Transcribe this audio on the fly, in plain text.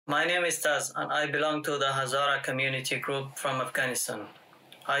My name is Taz and I belong to the Hazara community group from Afghanistan.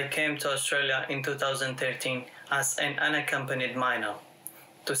 I came to Australia in 2013 as an unaccompanied minor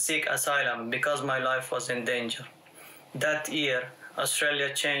to seek asylum because my life was in danger. That year,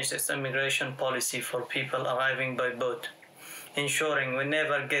 Australia changed its immigration policy for people arriving by boat, ensuring we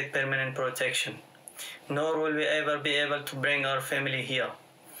never get permanent protection, nor will we ever be able to bring our family here.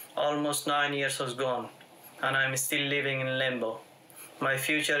 Almost 9 years has gone, and I'm still living in limbo. My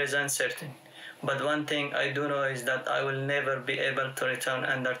future is uncertain, but one thing I do know is that I will never be able to return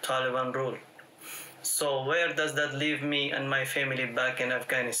under Taliban rule. So where does that leave me and my family back in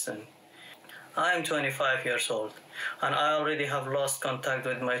Afghanistan? I am 25 years old, and I already have lost contact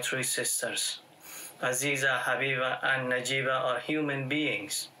with my three sisters. Aziza, Habiba, and Najiba are human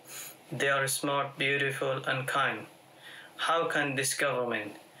beings. They are smart, beautiful, and kind. How can this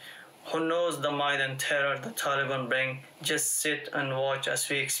government, who knows the might and terror the Taliban bring, just sit and watch as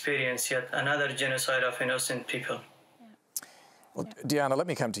we experience yet another genocide of innocent people? Well, Diana, let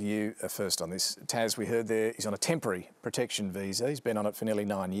me come to you first on this. Taz, we heard there, he's on a temporary protection visa. He's been on it for nearly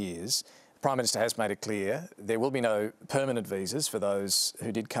 9 years. The Prime Minister has made it clear there will be no permanent visas for those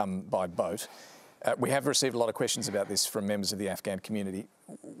who did come by boat. We have received a lot of questions about this from members of the Afghan community.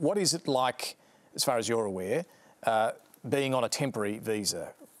 What is it like, as far as you're aware, being on a temporary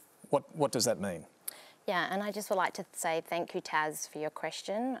visa? What does that mean? Yeah, and I just would like to say thank you, Taz, for your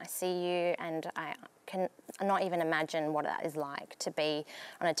question. I see you and I can not even imagine what that is like to be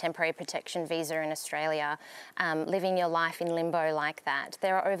on a temporary protection visa in Australia, living your life in limbo like that.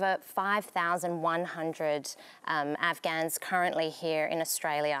 There are over 5,100 Afghans currently here in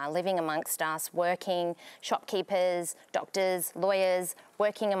Australia, living amongst us, working, shopkeepers, doctors, lawyers,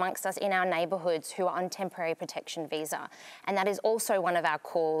 working amongst us in our neighbourhoods who are on temporary protection visa. And that is also one of our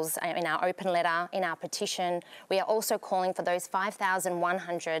calls in our open letter, in our petition. We are also calling for those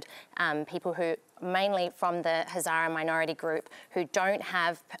 5,100 people who, mainly from the Hazara minority group, who don't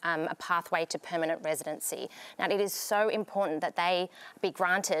have a pathway to permanent residency. Now, it is so important that they be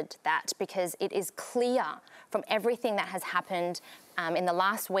granted that, because it is clear from everything that has happened in the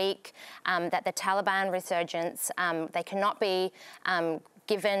last week that the Taliban resurgence, they cannot be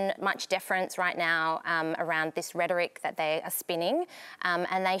given much deference right now around this rhetoric that they are spinning,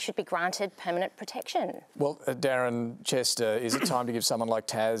 and they should be granted permanent protection. Well, Darren, Chester, is it time to give someone like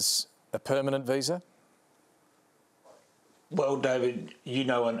Taz a permanent visa? Well, David, you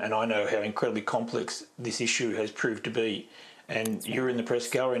know and I know how incredibly complex this issue has proved to be. And you were in the press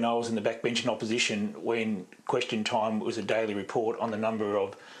gallery and I was in the backbench in opposition when Question Time was a daily report on the number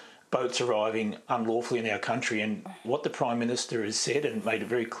of boats arriving unlawfully in our country. And what the Prime Minister has said and made it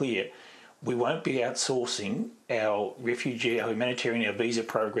very clear, we won't be outsourcing our refugee, our humanitarian, our visa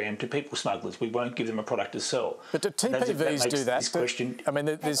program to people smugglers. We won't give them a product to sell. But do TPVs do that? I mean,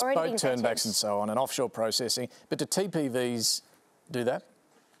 there's boat turnbacks and so on and offshore processing, but do TPVs do that?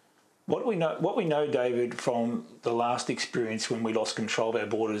 What we know, David, from the last experience when we lost control of our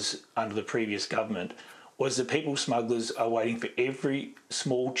borders under the previous government, was that people smugglers are waiting for every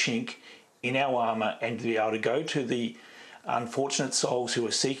small chink in our armour and to be able to go to the unfortunate souls who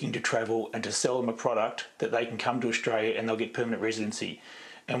are seeking to travel and to sell them a product that they can come to Australia and they'll get permanent residency.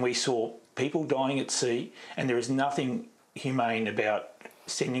 And we saw people dying at sea, and there is nothing humane about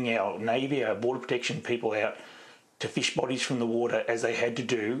sending our Navy, our border protection people out to fish bodies from the water as they had to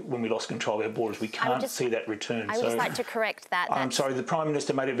do when we lost control of our borders. We can't see that return. I would just like to correct that. I'm sorry, the Prime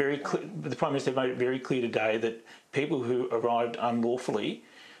Minister made it very clear. The Prime Minister made it very clear today that people who arrived unlawfully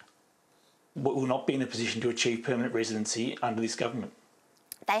will not be in a position to achieve permanent residency under this government.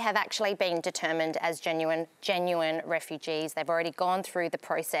 They have actually been determined as genuine refugees. They've already gone through the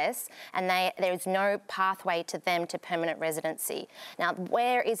process, and there is no pathway to them to permanent residency. Now,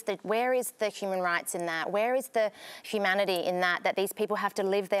 where is the human rights in that? Where is the humanity in that these people have to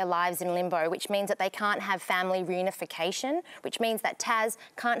live their lives in limbo, which means that they can't have family reunification, which means that Taz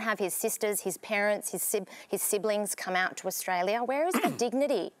can't have his sisters, his parents, his siblings come out to Australia? Where is the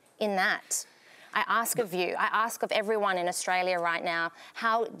dignity in that? I ask of you, I ask of everyone in Australia right now,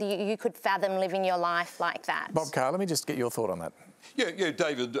 how you could fathom living your life like that. Bob Carr, let me just get your thought on that. Yeah,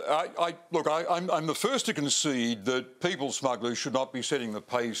 David, look, I'm the first to concede that people smugglers should not be setting the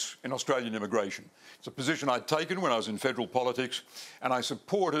pace in Australian immigration. It's a position I'd taken when I was in federal politics, and I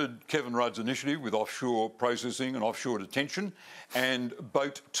supported Kevin Rudd's initiative with offshore processing and offshore detention, and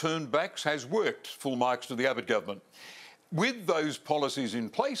boat turnbacks has worked, full marks to the Abbott government. With those policies in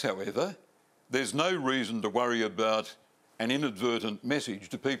place, however, there's no reason to worry about an inadvertent message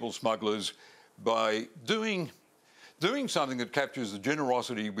to people smugglers by doing something that captures the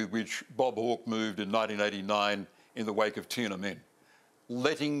generosity with which Bob Hawke moved in 1989 in the wake of Tiananmen.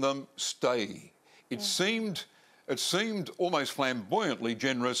 letting them stay. It seemed almost flamboyantly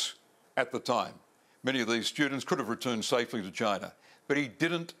generous at the time. Many of these students could have returned safely to China, but he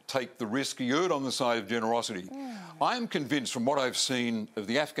didn't take the risk. He erred on the side of generosity. I am convinced from what I've seen of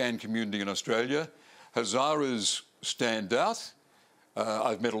the Afghan community in Australia, Hazaras stand out.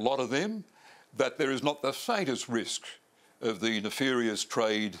 I've met a lot of them, that there is not the faintest risk of the nefarious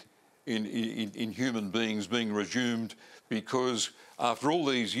trade in human beings being resumed, because after all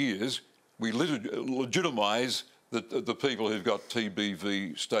these years, we legitimise the people who've got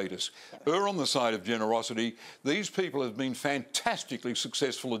TPV status. Err on the side of generosity. These people have been fantastically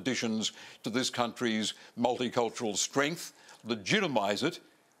successful additions to this country's multicultural strength. Legitimise it,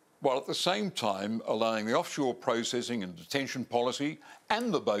 while at the same time allowing the offshore processing and detention policy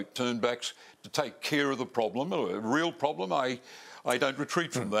and the boat turnbacks to take care of the problem, a real problem. I don't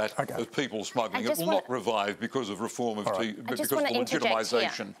retreat from that of people smuggling. It will not revive because of reform of because of the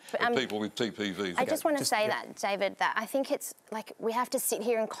legitimisation of people with TPVs. I just want to say that, David, that I think it's like we have to sit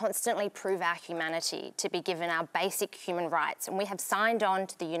here and constantly prove our humanity to be given our basic human rights. And we have signed on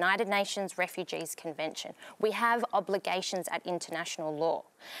to the United Nations Refugees Convention. We have obligations at international law.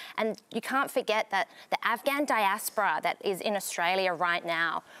 And you can't forget that the Afghan diaspora that is in Australia right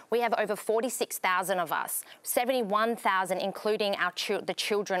now, we have over 46,000 of us, 71,000 including the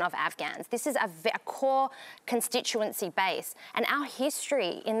children of Afghans. This is a core constituency base. And our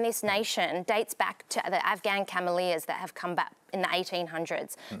history in this nation dates back to the Afghan Cameliers that have come back in the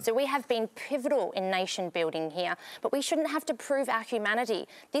 1800s. So we have been pivotal in nation building here, but we shouldn't have to prove our humanity.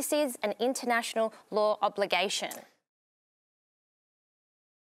 This is an international law obligation.